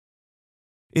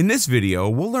In this video,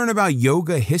 we'll learn about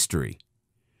yoga history.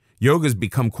 Yoga's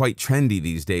become quite trendy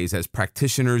these days as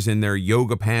practitioners in their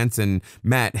yoga pants and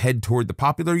mat head toward the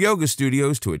popular yoga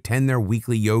studios to attend their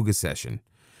weekly yoga session.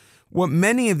 What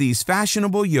many of these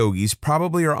fashionable yogis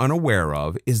probably are unaware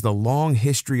of is the long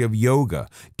history of yoga,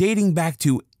 dating back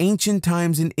to ancient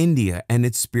times in India and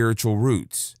its spiritual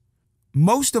roots.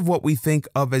 Most of what we think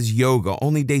of as yoga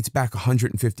only dates back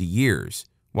 150 years.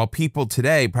 While people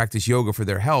today practice yoga for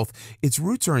their health, its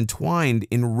roots are entwined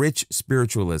in rich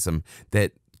spiritualism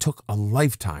that took a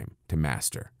lifetime to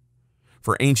master.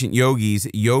 For ancient yogis,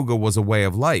 yoga was a way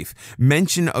of life.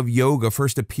 Mention of yoga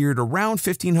first appeared around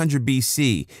 1500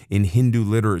 BC in Hindu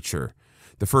literature.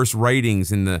 The first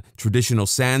writings in the traditional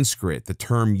Sanskrit, the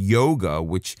term yoga,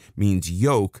 which means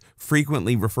yoke,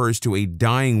 frequently refers to a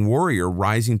dying warrior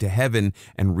rising to heaven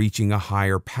and reaching a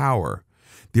higher power.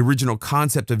 The original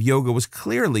concept of yoga was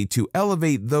clearly to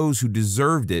elevate those who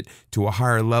deserved it to a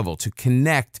higher level, to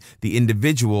connect the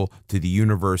individual to the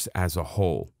universe as a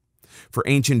whole. For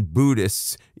ancient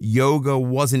Buddhists, yoga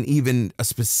wasn't even a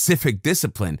specific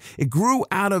discipline. It grew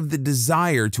out of the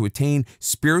desire to attain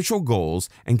spiritual goals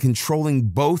and controlling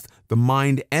both the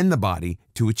mind and the body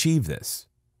to achieve this.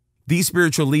 These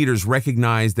spiritual leaders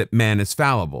recognized that man is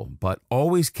fallible, but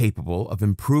always capable of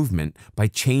improvement by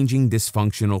changing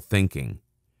dysfunctional thinking.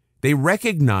 They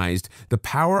recognized the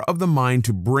power of the mind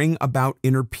to bring about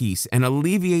inner peace and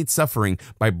alleviate suffering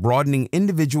by broadening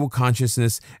individual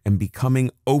consciousness and becoming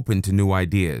open to new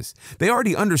ideas. They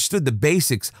already understood the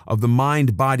basics of the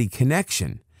mind-body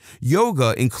connection.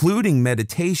 Yoga, including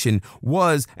meditation,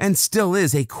 was and still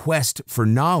is a quest for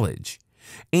knowledge.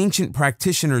 Ancient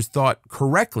practitioners thought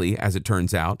correctly, as it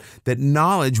turns out, that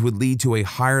knowledge would lead to a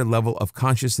higher level of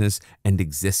consciousness and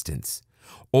existence.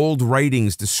 Old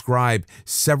writings describe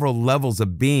several levels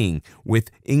of being, with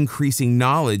increasing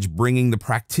knowledge bringing the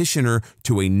practitioner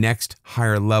to a next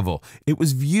higher level. It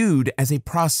was viewed as a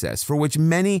process for which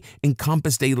many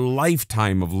encompassed a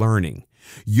lifetime of learning.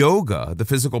 Yoga, the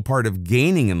physical part of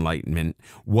gaining enlightenment,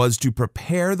 was to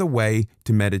prepare the way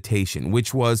to meditation,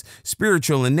 which was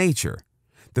spiritual in nature.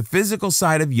 The physical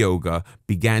side of yoga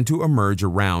began to emerge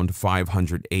around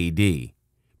 500 AD.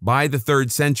 By the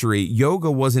 3rd century, yoga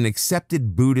was an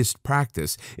accepted Buddhist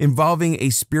practice involving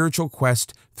a spiritual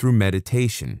quest through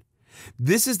meditation.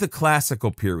 This is the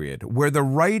classical period where the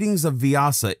writings of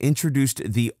Vyasa introduced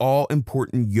the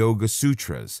all-important Yoga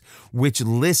Sutras, which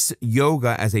lists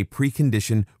yoga as a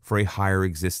precondition for a higher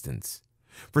existence.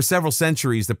 For several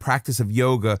centuries, the practice of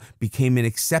yoga became an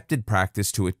accepted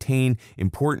practice to attain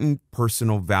important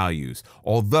personal values,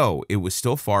 although it was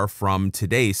still far from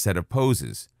today's set of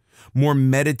poses. More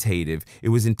meditative, it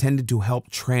was intended to help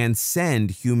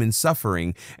transcend human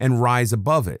suffering and rise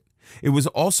above it. It was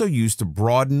also used to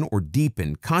broaden or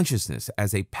deepen consciousness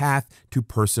as a path to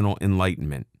personal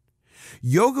enlightenment.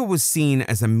 Yoga was seen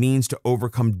as a means to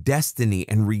overcome destiny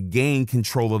and regain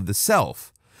control of the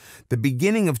self. The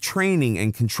beginning of training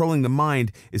and controlling the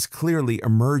mind is clearly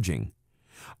emerging.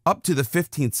 Up to the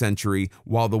 15th century,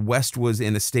 while the West was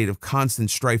in a state of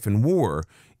constant strife and war,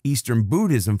 Eastern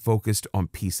Buddhism focused on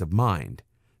peace of mind.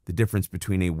 The difference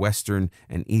between a Western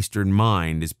and Eastern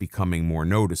mind is becoming more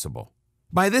noticeable.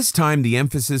 By this time, the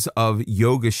emphasis of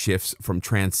yoga shifts from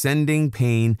transcending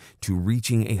pain to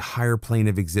reaching a higher plane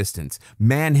of existence.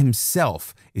 Man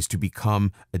himself is to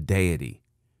become a deity.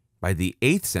 By the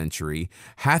 8th century,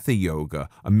 Hatha Yoga,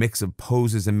 a mix of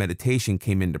poses and meditation,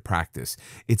 came into practice.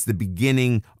 It's the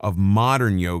beginning of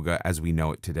modern yoga as we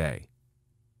know it today.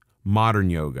 Modern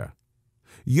yoga.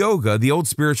 Yoga, the old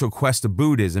spiritual quest of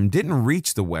Buddhism, didn't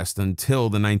reach the West until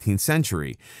the 19th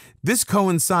century. This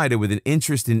coincided with an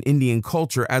interest in Indian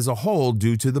culture as a whole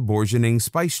due to the burgeoning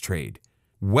spice trade.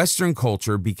 Western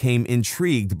culture became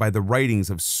intrigued by the writings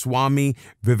of Swami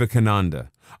Vivekananda,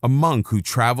 a monk who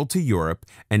traveled to Europe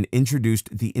and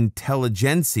introduced the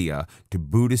intelligentsia to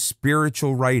Buddhist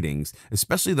spiritual writings,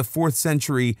 especially the 4th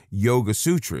century Yoga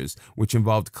Sutras, which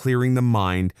involved clearing the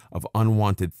mind of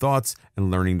unwanted thoughts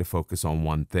and learning to focus on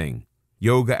one thing.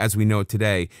 Yoga, as we know it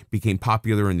today, became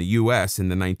popular in the U.S. in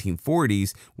the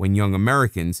 1940s when young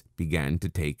Americans began to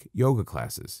take yoga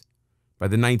classes. By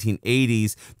the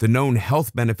 1980s, the known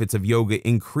health benefits of yoga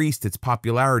increased its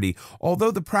popularity,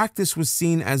 although the practice was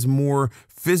seen as more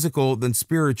physical than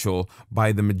spiritual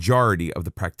by the majority of the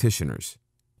practitioners.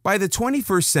 By the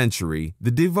 21st century,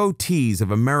 the devotees of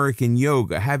American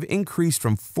yoga have increased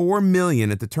from 4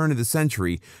 million at the turn of the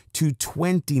century to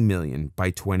 20 million by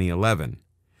 2011.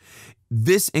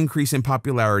 This increase in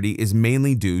popularity is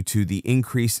mainly due to the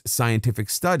increased scientific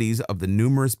studies of the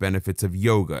numerous benefits of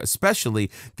yoga,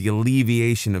 especially the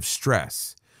alleviation of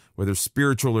stress. Whether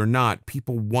spiritual or not,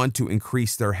 people want to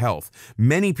increase their health.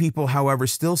 Many people, however,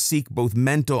 still seek both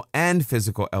mental and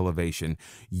physical elevation.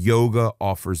 Yoga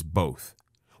offers both.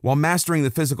 While mastering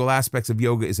the physical aspects of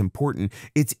yoga is important,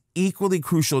 it's equally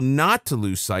crucial not to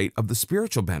lose sight of the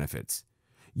spiritual benefits.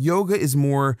 Yoga is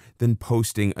more than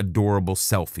posting adorable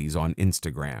selfies on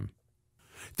Instagram.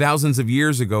 Thousands of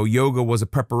years ago, yoga was a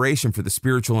preparation for the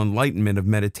spiritual enlightenment of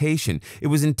meditation. It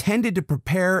was intended to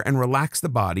prepare and relax the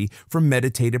body for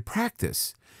meditative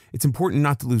practice. It's important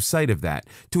not to lose sight of that.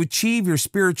 To achieve your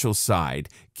spiritual side,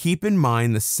 keep in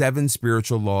mind the 7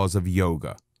 spiritual laws of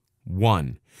yoga.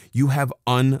 1. You have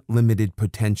unlimited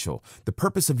potential. The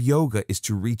purpose of yoga is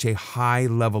to reach a high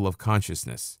level of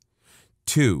consciousness.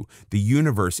 2. The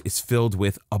universe is filled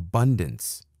with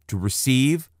abundance. To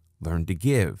receive, learn to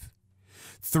give.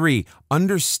 3.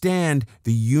 Understand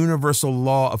the universal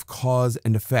law of cause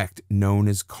and effect known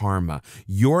as karma.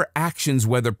 Your actions,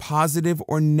 whether positive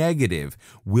or negative,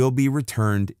 will be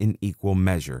returned in equal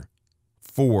measure.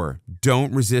 4.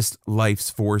 Don't resist life's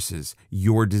forces.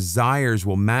 Your desires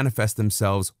will manifest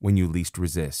themselves when you least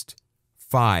resist.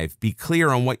 5. Be clear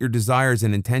on what your desires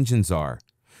and intentions are.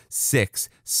 6.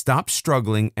 Stop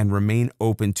struggling and remain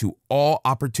open to all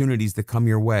opportunities that come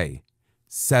your way.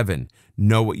 7.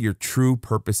 Know what your true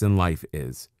purpose in life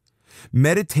is.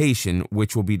 Meditation,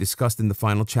 which will be discussed in the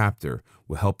final chapter,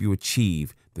 will help you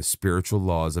achieve the spiritual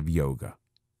laws of yoga.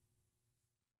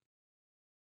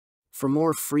 For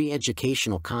more free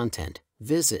educational content,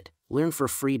 visit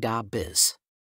learnforfree.biz.